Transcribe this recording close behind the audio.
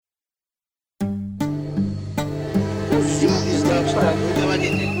Я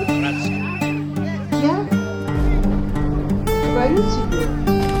говорю тебе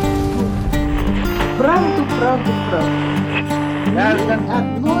правду.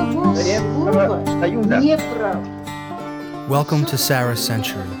 Одного слова неправда. Welcome to Sarah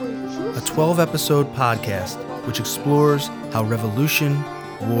Century, a 12-episode podcast which explores how revolution,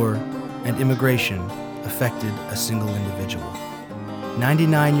 war, and immigration affected a single individual.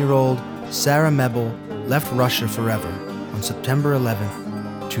 99-year-old Sarah Mebel left Russia forever on September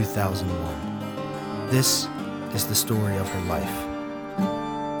 11th, 2001. This is the story of her life.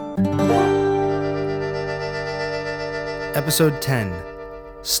 Episode 10,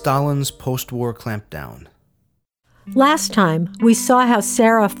 Stalin's Post-War Clampdown. Last time, we saw how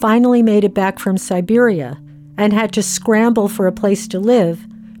Sarah finally made it back from Siberia and had to scramble for a place to live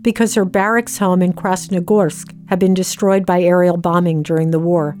because her barracks home in Krasnogorsk had been destroyed by aerial bombing during the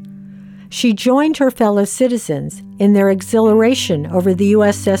war. She joined her fellow citizens in their exhilaration over the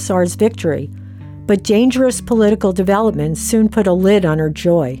USSR's victory, but dangerous political developments soon put a lid on her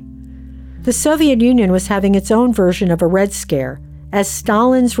joy. The Soviet Union was having its own version of a Red Scare, as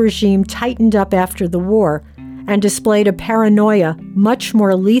Stalin's regime tightened up after the war and displayed a paranoia much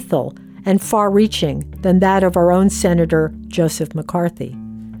more lethal and far-reaching than that of our own Senator Joseph McCarthy.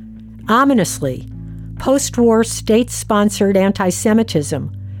 Ominously, post-war state-sponsored anti-Semitism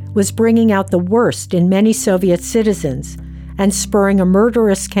was bringing out the worst in many Soviet citizens and spurring a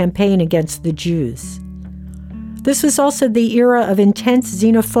murderous campaign against the Jews. This was also the era of intense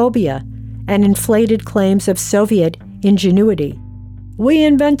xenophobia and inflated claims of Soviet ingenuity. We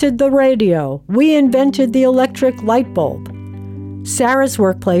invented the radio. We invented the electric light bulb. Sarah's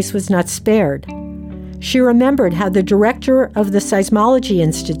workplace was not spared. She remembered how the director of the Seismology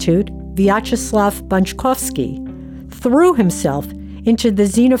Institute, Vyacheslav Bunchkovsky, threw himself into the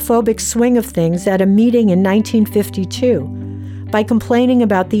xenophobic swing of things at a meeting in 1952 by complaining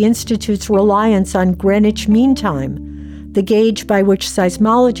about the Institute's reliance on Greenwich Mean Time, the gauge by which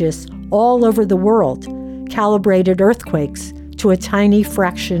seismologists all over the world calibrated earthquakes to a tiny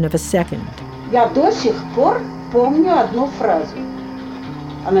fraction of a second. Я до сих пор помню одну фразу.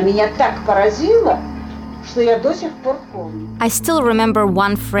 Она меня так поразила, что я до сих пор помню. I still remember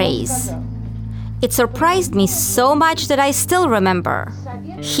one phrase. It surprised me so much that I still remember.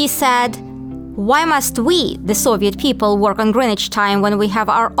 He said, "Why must we, the Soviet people, work on Greenwich time when we have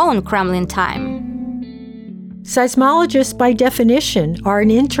our own Kremlin time?" Seismologists, by definition, are an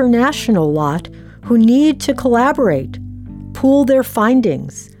international lot who need to collaborate, pool their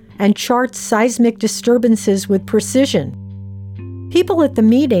findings, and chart seismic disturbances with precision. People at the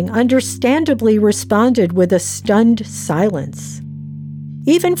meeting understandably responded with a stunned silence.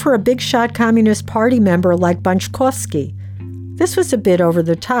 Even for a big-shot Communist Party member like Bunchkovsky, this was a bit over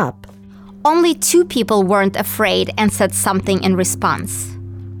the top. Only two people weren't afraid and said something in response.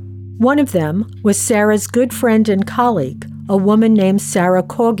 One of them was Sarah's good friend and colleague, a woman named Sarah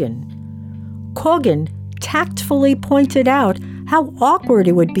Kogan. Kogan tactfully pointed out how awkward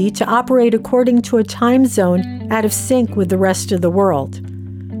it would be to operate according to a time zone out of sync with the rest of the world.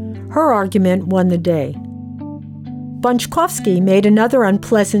 Her argument won the day. Bunchkovsky made another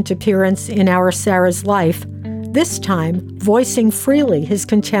unpleasant appearance in our Sarah's life, this time voicing freely his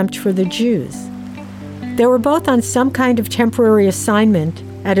contempt for the Jews. They were both on some kind of temporary assignment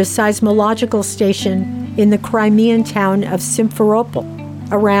at a seismological station in the Crimean town of Simferopol,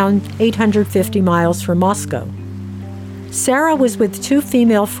 around 850 miles from Moscow. Sarah was with two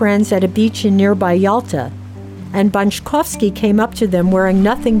female friends at a beach in nearby Yalta, and Bunchkovsky came up to them wearing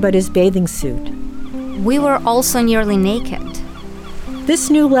nothing but his bathing suit. We were also nearly naked. This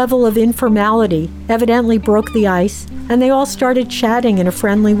new level of informality evidently broke the ice, and they all started chatting in a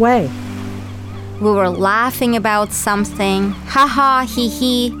friendly way. We were laughing about something, ha-ha,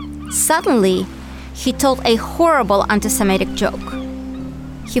 he. Suddenly, he told a horrible anti-Semitic joke.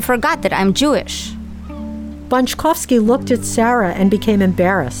 He forgot that I'm Jewish. Bunchkovsky looked at Sarah and became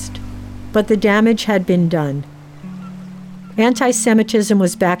embarrassed, but the damage had been done. Anti-Semitism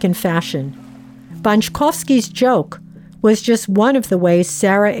was back in fashion. Bunchkovsky's joke was just one of the ways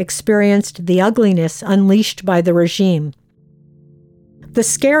Sarah experienced the ugliness unleashed by the regime. The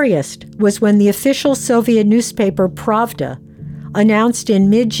scariest was when the official Soviet newspaper Pravda announced in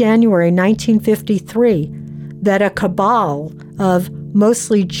mid-January 1953 that a cabal of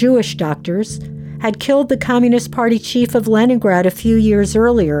mostly Jewish doctors had killed the Communist Party chief of Leningrad a few years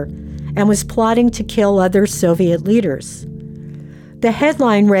earlier and was plotting to kill other Soviet leaders. The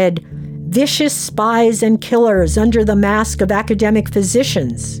headline read, "Vicious spies and killers under the mask of academic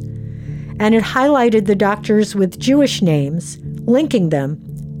physicians," and it highlighted the doctors with Jewish names, linking them,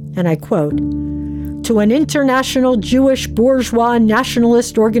 and I quote, to an international Jewish bourgeois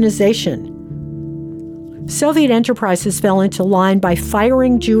nationalist organization. Soviet enterprises fell into line by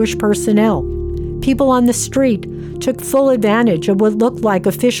firing Jewish personnel. People on the street took full advantage of what looked like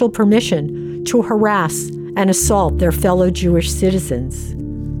official permission to harass and assault their fellow Jewish citizens.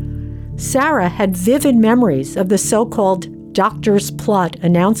 Sarah had vivid memories of the so-called doctor's plot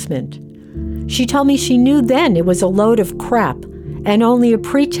announcement. She told me she knew then it was a load of crap and only a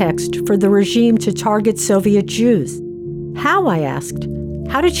pretext for the regime to target Soviet Jews. How, I asked.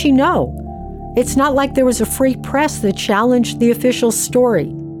 How did she know? It's not like there was a free press that challenged the official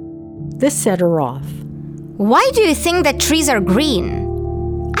story. This set her off. Why do you think that trees are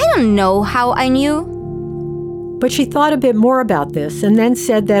green? I don't know how I knew. But she thought a bit more about this and then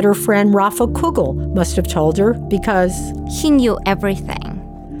said that her friend Rafa Kugel must have told her because he knew everything.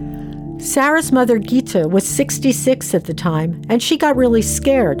 Sarah's mother Gita was 66 at the time, and she got really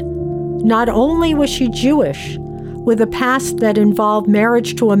scared. Not only was she Jewish, with a past that involved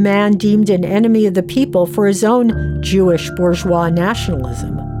marriage to a man deemed an enemy of the people for his own Jewish bourgeois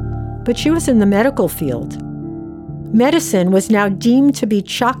nationalism, but she was in the medical field. Medicine was now deemed to be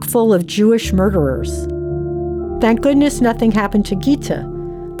chock full of Jewish murderers. Thank goodness nothing happened to Gita,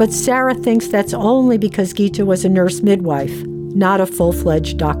 but Sarah thinks that's only because Gita was a nurse midwife, not a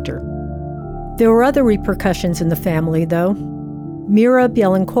full-fledged doctor. There were other repercussions in the family, though. Mira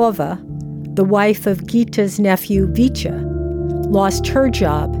Bielenkova, the wife of Gita's nephew Vitya, lost her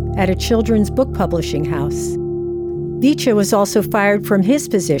job at a children's book publishing house. Vitya was also fired from his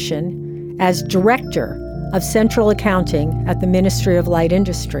position as director of central accounting at the Ministry of Light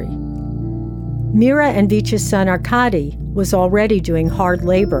Industry. Mira and Vitya's son Arkady was already doing hard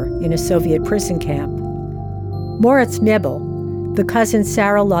labor in a Soviet prison camp. Moritz Mebel, the cousin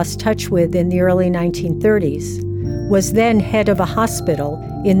Sarah lost touch with in the early 1930s, was then head of a hospital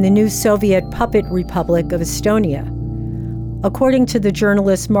in the new Soviet puppet Republic of Estonia. According to the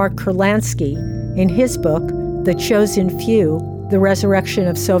journalist Mark Kurlansky, in his book, The Chosen Few, The Resurrection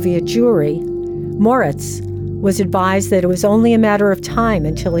of Soviet Jewry, Moritz was advised that it was only a matter of time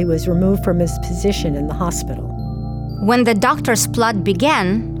until he was removed from his position in the hospital. When the doctor's plot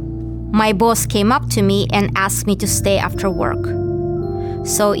began, my boss came up to me and asked me to stay after work.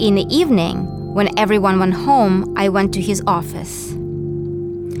 So in the evening, when everyone went home, I went to his office.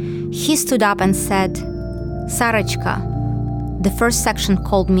 He stood up and said, "Sarachka, the first section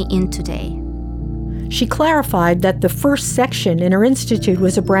called me in today." She clarified that the first section in her institute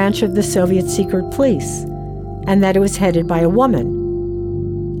was a branch of the Soviet secret police, and that it was headed by a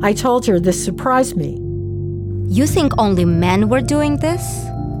woman. I told her this surprised me. You think only men were doing this?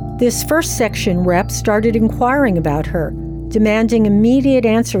 This first section rep started inquiring about her, demanding immediate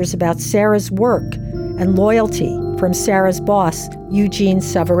answers about Sarah's work and loyalty from Sarah's boss, Eugene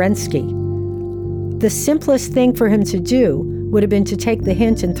Savarensky. The simplest thing for him to do would have been to take the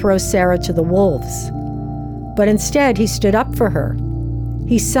hint and throw Sarah to the wolves. But instead, he stood up for her.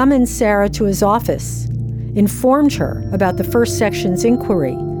 He summoned Sarah to his office, informed her about the first section's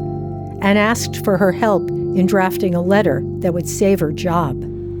inquiry, and asked for her help in drafting a letter that would save her job.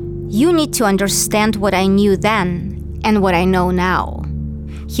 You need to understand what I knew then and what I know now.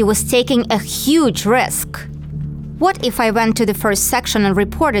 He was taking a huge risk. What if I went to the first section and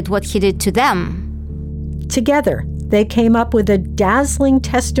reported what he did to them? Together, they came up with a dazzling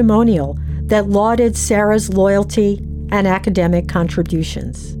testimonial that lauded Sarah's loyalty and academic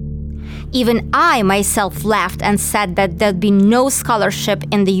contributions. Even I myself laughed and said that there'd be no scholarship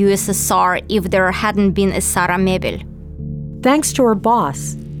in the USSR if there hadn't been a Sarah Mebel. Thanks to her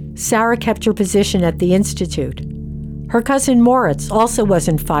boss, Sarah kept her position at the institute. Her cousin Moritz also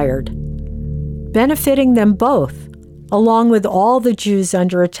wasn't fired. Benefiting them both, along with all the Jews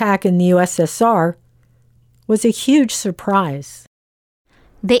under attack in the USSR, was a huge surprise.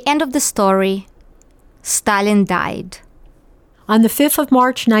 The end of the story. Stalin died. On the 5th of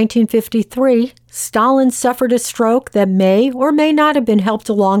March 1953, Stalin suffered a stroke that may or may not have been helped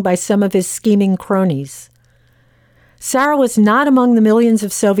along by some of his scheming cronies. Sarah was not among the millions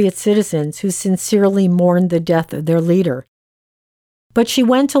of Soviet citizens who sincerely mourned the death of their leader. But she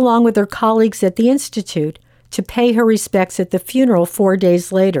went along with her colleagues at the Institute to pay her respects at the funeral 4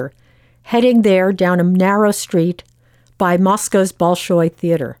 days later, heading there down a narrow street by Moscow's Bolshoi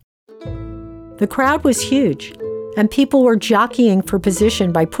Theater. The crowd was huge, and people were jockeying for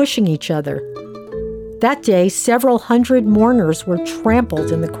position by pushing each other. That day, several hundred mourners were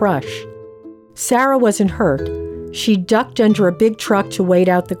trampled in the crush. Sarah wasn't hurt. She ducked under a big truck to wait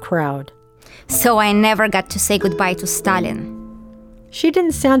out the crowd. So I never got to say goodbye to Stalin. She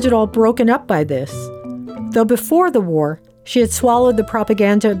didn't sound at all broken up by this. Though before the war, she had swallowed the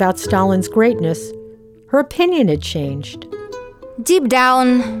propaganda about Stalin's greatness Her opinion had changed. Deep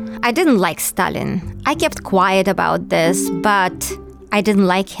down, I didn't like Stalin. I kept quiet about this, but I didn't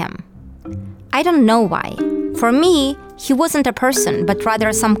like him. I don't know why. For me, he wasn't a person, but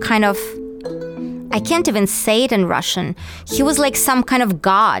rather some kind of... I can't even say it in Russian. He was like some kind of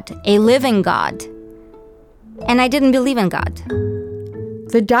god, a living god. And I didn't believe in God.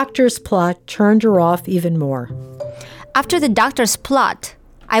 The doctor's plot turned her off even more. After the doctor's plot,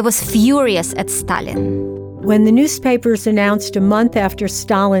 I was furious at Stalin. When the newspapers announced a month after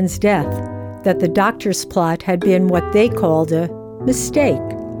Stalin's death that the doctor's plot had been what they called a mistake,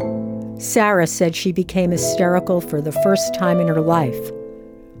 Sarah said she became hysterical for the first time in her life.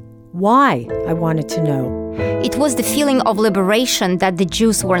 Why, I wanted to know. It was the feeling of liberation that the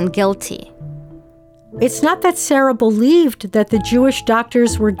Jews weren't guilty. It's not that Sarah believed that the Jewish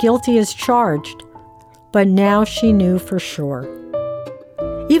doctors were guilty as charged, but now she knew for sure.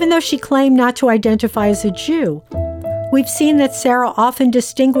 Even though she claimed not to identify as a Jew, we've seen that Sarah often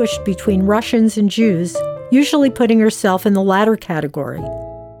distinguished between Russians and Jews, usually putting herself in the latter category.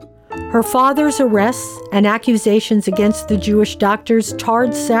 Her father's arrests and accusations against the Jewish doctors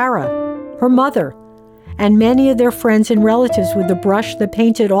tarred Sarah, her mother, and many of their friends and relatives with the brush that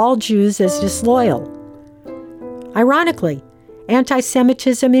painted all Jews as disloyal. Ironically,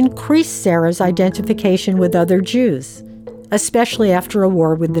 anti-Semitism increased Sarah's identification with other Jews, especially after a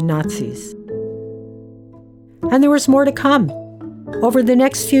war with the Nazis. And there was more to come. Over the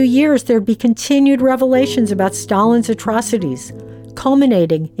next few years, there'd be continued revelations about Stalin's atrocities,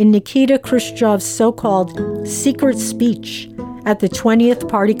 culminating in Nikita Khrushchev's so-called secret speech at the 20th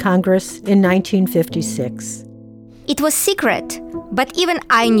Party Congress in 1956. It was secret, but even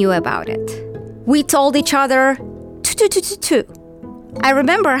I knew about it. We told each other, tu. I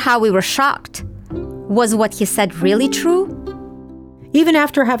remember how we were shocked. Was what he said really true? Even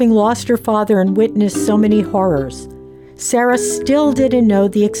after having lost her father and witnessed so many horrors, Sarah still didn't know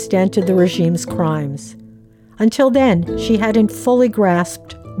the extent of the regime's crimes. Until then, she hadn't fully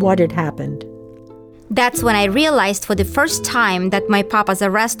grasped what had happened. That's when I realized for the first time that my papa's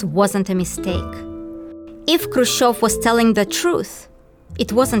arrest wasn't a mistake. If Khrushchev was telling the truth,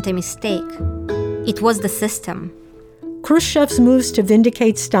 it wasn't a mistake. It was the system. Khrushchev's moves to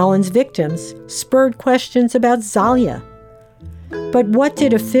vindicate Stalin's victims spurred questions about Zalia. But what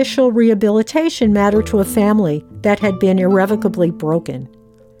did official rehabilitation matter to a family that had been irrevocably broken?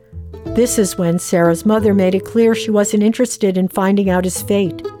 This is when Sarah's mother made it clear she wasn't interested in finding out his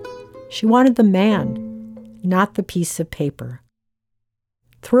fate. She wanted the man, not the piece of paper.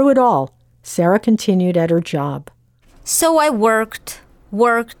 Through it all, Sarah continued at her job. So I worked,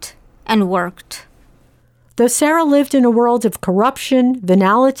 and worked. Though Sarah lived in a world of corruption,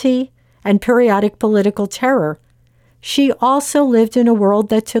 venality, and periodic political terror, she also lived in a world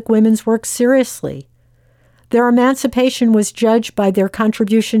that took women's work seriously. Their emancipation was judged by their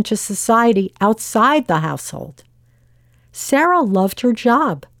contribution to society outside the household. Sarah loved her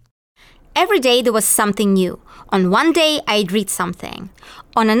job. Every day there was something new. On one day, I'd read something.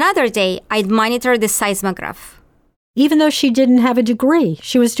 On another day, I'd monitor the seismograph. Even though she didn't have a degree,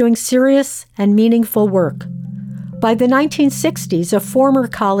 she was doing serious and meaningful work. By the 1960s, a former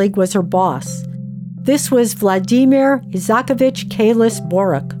colleague was her boss. This was Vladimir Isakovich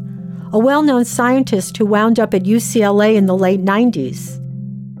Kalis-Boruk, a well-known scientist who wound up at UCLA in the late 90s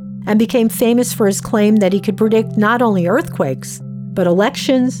and became famous for his claim that he could predict not only earthquakes, but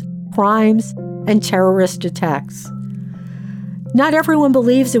elections, crimes, and terrorist attacks. Not everyone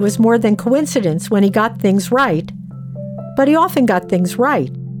believes it was more than coincidence when he got things right, but he often got things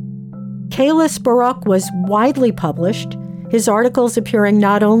right. Kalis-Boruk was widely published, his articles appearing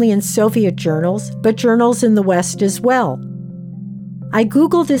not only in Soviet journals, but journals in the West as well. I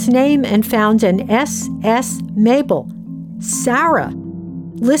Googled his name and found an S.S. Mabel, Sarah,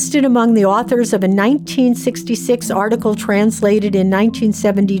 listed among the authors of a 1966 article translated in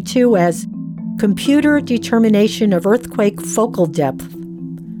 1972 as Computer Determination of Earthquake Focal Depth.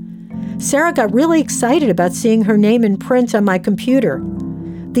 Sarah got really excited about seeing her name in print on my computer.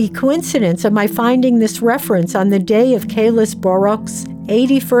 The coincidence of my finding this reference on the day of Kalis-Boruk's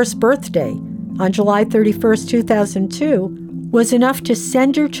 81st birthday, on July 31st, 2002, was enough to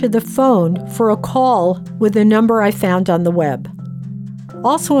send her to the phone for a call with a number I found on the web.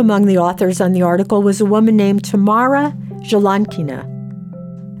 Also among the authors on the article was a woman named Tamara Zhelankina.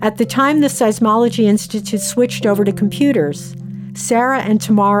 At the time the Seismology Institute switched over to computers, Sarah and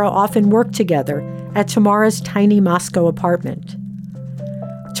Tamara often worked together at Tamara's tiny Moscow apartment.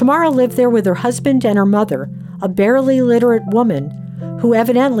 Tamara lived there with her husband and her mother, a barely literate woman who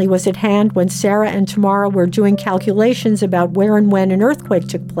evidently was at hand when Sarah and Tamara were doing calculations about where and when an earthquake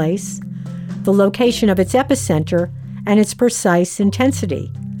took place, the location of its epicenter, and its precise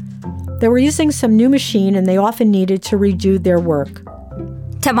intensity. They were using some new machine and they often needed to redo their work.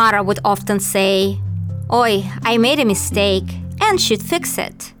 Tamara would often say, "Oi, I made a mistake," and she'd fix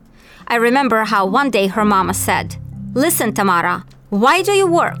it. I remember how one day her mama said, "Listen, Tamara, why do you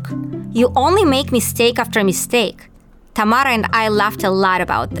work? You only make mistake after mistake." Tamara and I laughed a lot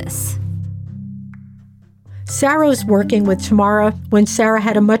about this. Sarah was working with Tamara when Sarah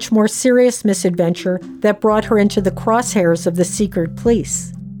had a much more serious misadventure that brought her into the crosshairs of the secret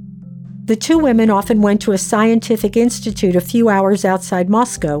police. The two women often went to a scientific institute a few hours outside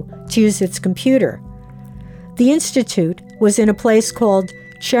Moscow to use its computer. The institute was in a place called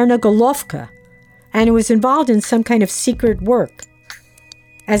Chernogolovka, and it was involved in some kind of secret work.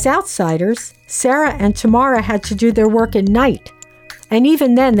 As outsiders, Sarah and Tamara had to do their work at night, and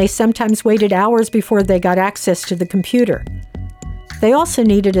even then they sometimes waited hours before they got access to the computer. They also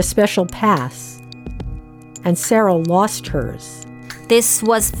needed a special pass, and Sarah lost hers. This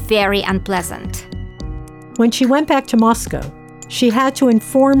was very unpleasant. When she went back to Moscow, she had to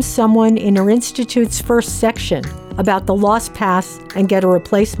inform someone in her institute's first section about the lost pass and get a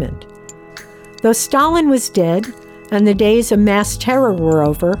replacement. Though Stalin was dead and the days of mass terror were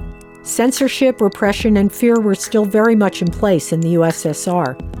over, censorship, repression, and fear were still very much in place in the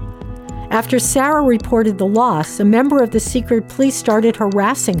USSR. After Sarah reported the loss, a member of the secret police started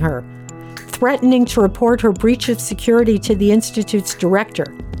harassing her, threatening to report her breach of security to the institute's director.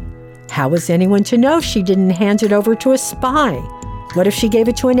 How was anyone to know she didn't hand it over to a spy? What if she gave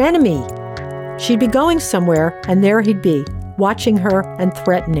it to an enemy? She'd be going somewhere, and there he'd be, watching her and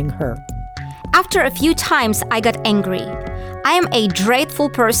threatening her. After a few times, I got angry. I am a dreadful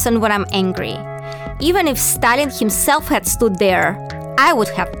person when I'm angry. Even if Stalin himself had stood there, I would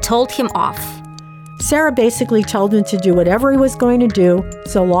have told him off. Sarah basically told him to do whatever he was going to do,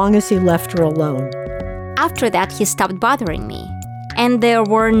 so long as he left her alone. After that, he stopped bothering me, and there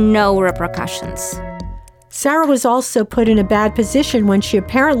were no repercussions. Sarah was also put in a bad position when she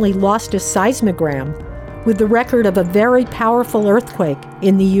apparently lost a seismogram with the record of a very powerful earthquake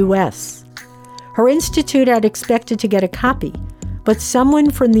in the U.S. Her institute had expected to get a copy, but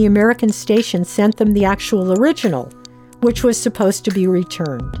someone from the American station sent them the actual original, which was supposed to be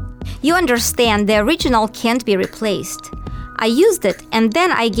returned. You understand, the original can't be replaced. I used it, and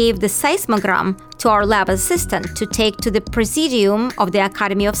then I gave the seismogram to our lab assistant to take to the Presidium of the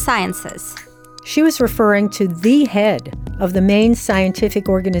Academy of Sciences. She was referring to the head of the main scientific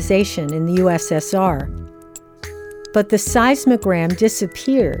organization in the USSR. But the seismogram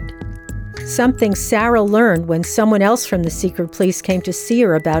disappeared, something Sarah learned when someone else from the secret police came to see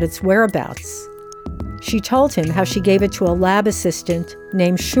her about its whereabouts. She told him how she gave it to a lab assistant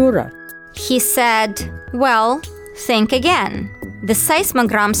named Shura. He said, "Well, think again. The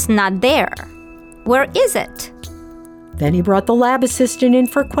seismogram's not there. Where is it?" Then he brought the lab assistant in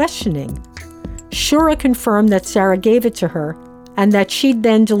for questioning. Shura confirmed that Sarah gave it to her and that she'd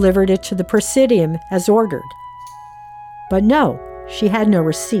then delivered it to the Presidium as ordered. But no, she had no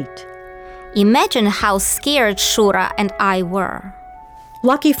receipt. Imagine how scared Shura and I were.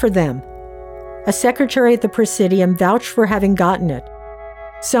 Lucky for them, a secretary at the Presidium vouched for having gotten it.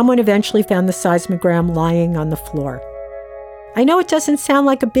 Someone eventually found the seismogram lying on the floor. I know it doesn't sound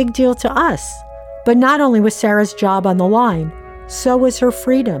like a big deal to us, but not only was Sarah's job on the line, so was her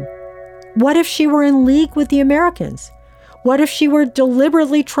freedom. What if she were in league with the Americans? What if she were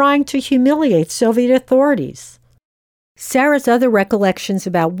deliberately trying to humiliate Soviet authorities? Sarah's other recollections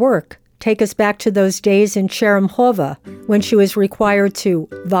about work take us back to those days in Cheremhova when she was required to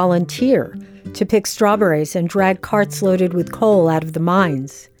volunteer to pick strawberries and drag carts loaded with coal out of the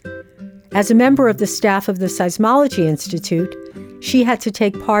mines. As a member of the staff of the Seismology Institute, she had to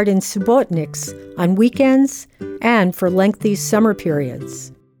take part in subotniks on weekends and for lengthy summer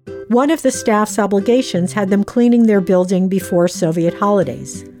periods. One of the staff's obligations had them cleaning their building before Soviet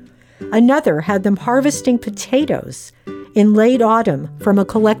holidays. Another had them harvesting potatoes in late autumn from a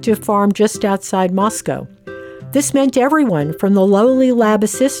collective farm just outside Moscow. This meant everyone, from the lowly lab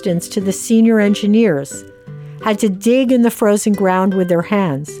assistants to the senior engineers, had to dig in the frozen ground with their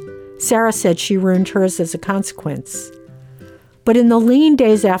hands. Sarah said she ruined hers as a consequence. But in the lean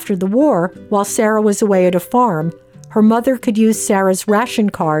days after the war, while Sarah was away at a farm, her mother could use Sarah's ration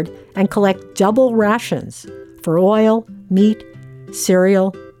card and collect double rations for oil, meat,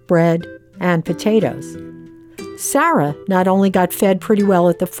 cereal, bread, and potatoes. Sarah not only got fed pretty well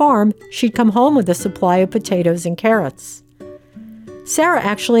at the farm, she'd come home with a supply of potatoes and carrots. Sarah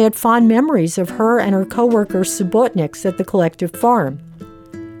actually had fond memories of her and her co-workers subotniks at the collective farm.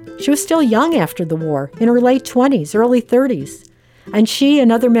 She was still young after the war, in her late 20s, early 30s, and she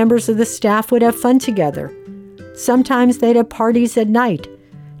and other members of the staff would have fun together. Sometimes they'd have parties at night,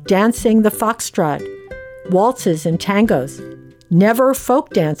 dancing the foxtrot, waltzes and tangos. Never folk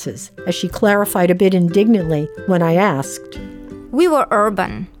dances, as she clarified a bit indignantly when I asked. We were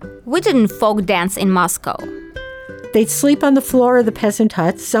urban. We didn't folk dance in Moscow. They'd sleep on the floor of the peasant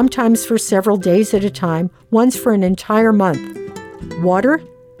huts, sometimes for several days at a time, once for an entire month. Water?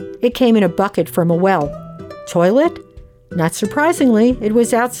 It came in a bucket from a well. Toilet? Not surprisingly, it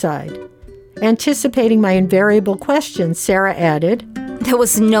was outside. Anticipating my invariable question, Sarah added, There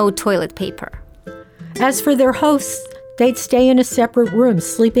was no toilet paper. As for their hosts, they'd stay in a separate room,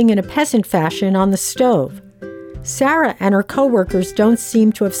 sleeping in a peasant fashion on the stove. Sarah and her co-workers don't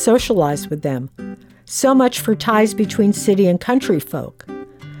seem to have socialized with them. So much for ties between city and country folk.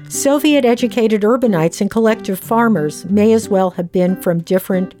 Soviet-educated urbanites and collective farmers may as well have been from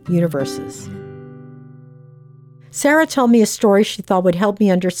different universes. Sarah told me a story she thought would help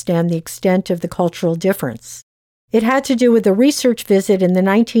me understand the extent of the cultural difference. It had to do with a research visit in the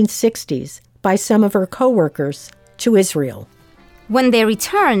 1960s by some of her co-workers to Israel. When they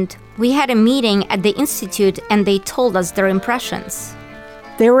returned, we had a meeting at the Institute and they told us their impressions.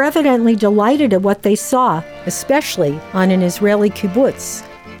 They were evidently delighted at what they saw, especially on an Israeli kibbutz,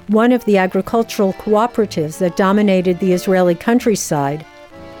 one of the agricultural cooperatives that dominated the Israeli countryside,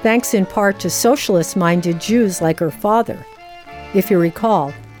 thanks in part to socialist-minded Jews like her father. If you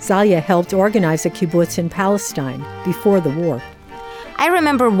recall, Zalia helped organize a kibbutz in Palestine before the war. I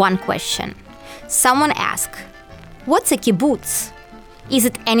remember one question. Someone asked, "What's a kibbutz? Is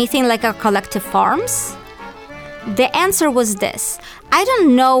it anything like our collective farms?" The answer was this. I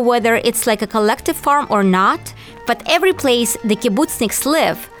don't know whether it's like a collective farm or not, but every place the kibbutzniks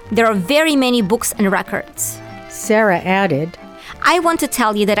live, there are very many books and records. Sarah added, I want to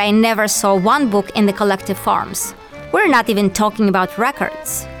tell you that I never saw one book in the collective farms. We're not even talking about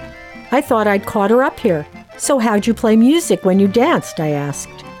records. I thought I'd caught her up here. So how'd you play music when you danced? I asked.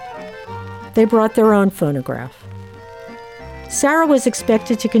 They brought their own phonograph. Sarah was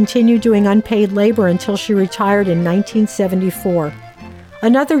expected to continue doing unpaid labor until she retired in 1974.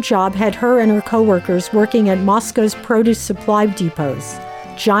 Another job had her and her co-workers working at Moscow's produce supply depots,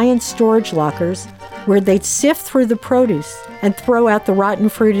 giant storage lockers where they'd sift through the produce and throw out the rotten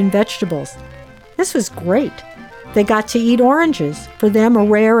fruit and vegetables. This was great. They got to eat oranges, for them a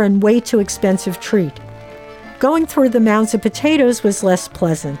rare and way too expensive treat. Going through the mounds of potatoes was less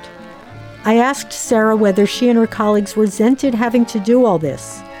pleasant. I asked Sarah whether she and her colleagues resented having to do all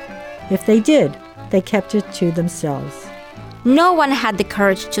this. If they did, they kept it to themselves. No one had the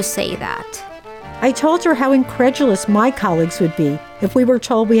courage to say that. I told her how incredulous my colleagues would be if we were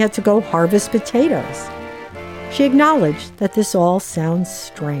told we had to go harvest potatoes. She acknowledged that this all sounds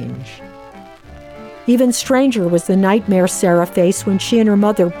strange. Even stranger was the nightmare Sarah faced when she and her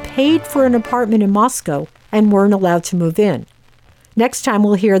mother paid for an apartment in Moscow and weren't allowed to move in. Next time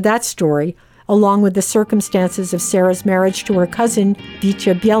we'll hear that story, along with the circumstances of Sarah's marriage to her cousin,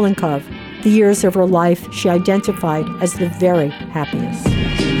 Vitya Bielenkov, the years of her life she identified as the very happiest.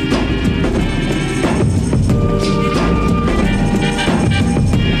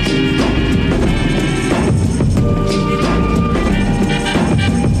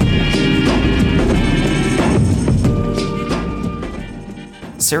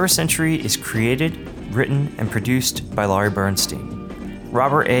 Sarah Century is created, written, and produced by Laurie Bernstein.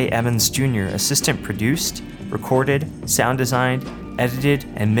 Robert A. Emmons Jr. assistant produced, recorded, sound designed, edited,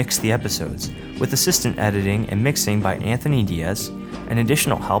 and mixed the episodes, with assistant editing and mixing by Anthony Diaz, and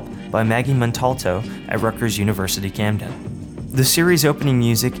additional help by Maggie Montalto at Rutgers University Camden. The series opening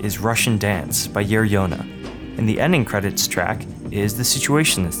music is Russian Dance by Yer Yona, and the ending credits track is The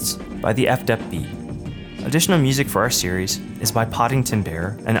Situationists by the FDEP Beat. Additional music for our series is by Poddington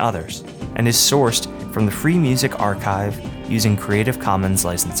Bear and others, and is sourced from the Free Music Archive using Creative Commons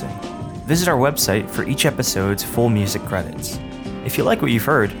licensing. Visit our website for each episode's full music credits. If you like what you've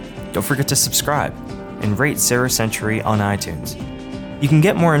heard, don't forget to subscribe and rate Sarah Century on iTunes. You can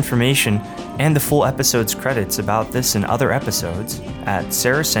get more information and the full episode's credits about this and other episodes at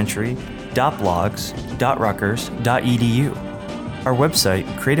sarahcentury.blogs.rutgers.edu. Our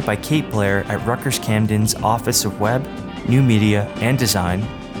website, created by Kate Blair at Rutgers Camden's Office of Web, New Media, and Design,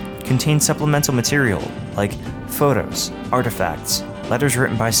 contains supplemental material like photos, artifacts, letters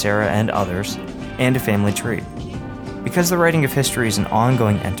written by Sarah and others, and a family tree. Because the writing of history is an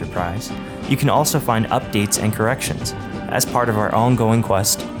ongoing enterprise, you can also find updates and corrections as part of our ongoing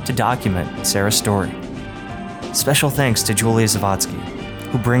quest to document Sarah's story. Special thanks to Julia Zavatsky,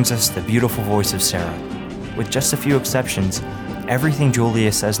 who brings us the beautiful voice of Sarah. With just a few exceptions, everything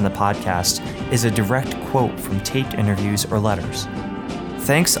Julia says in the podcast is a direct quote from taped interviews or letters.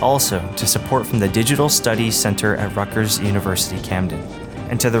 Thanks also to support from the Digital Studies Center at Rutgers University Camden,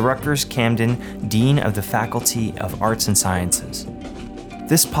 and to the Rutgers Camden Dean of the Faculty of Arts and Sciences.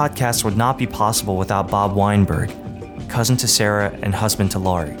 This podcast would not be possible without Bob Weinberg, cousin to Sarah and husband to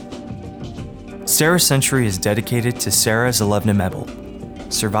Laurie. Sarah Century is dedicated to Sarah Zalevna Mebel,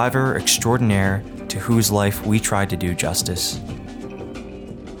 survivor extraordinaire to whose life we tried to do justice.